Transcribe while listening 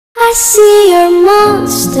I see your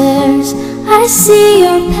monsters, I see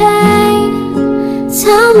your pain.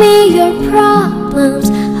 Tell me your problems,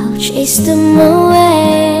 I'll chase them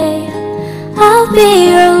away. I'll be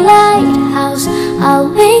your lighthouse, I'll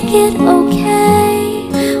make it okay.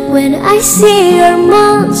 When I see your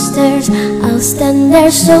monsters, I'll stand there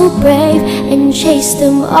so brave and chase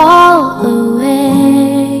them all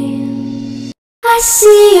away. I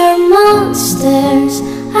see your monsters,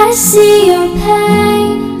 I see your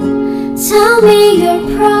pain. Tell me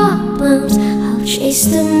your problems, I'll chase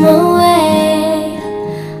them away.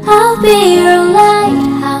 I'll be your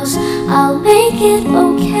lighthouse, I'll make it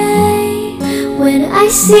okay. When I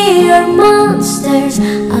see your monsters,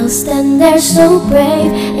 I'll stand there so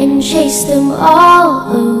brave and chase them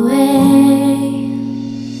all away.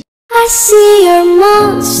 I see your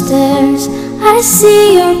monsters, I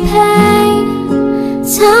see your pain.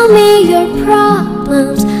 Tell me your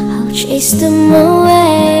problems, I'll chase them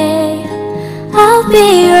away. I'll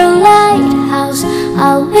be your lighthouse,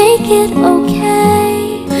 I'll make it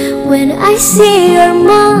okay. When I see your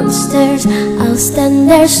monsters, I'll stand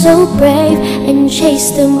there so brave and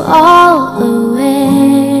chase them all away.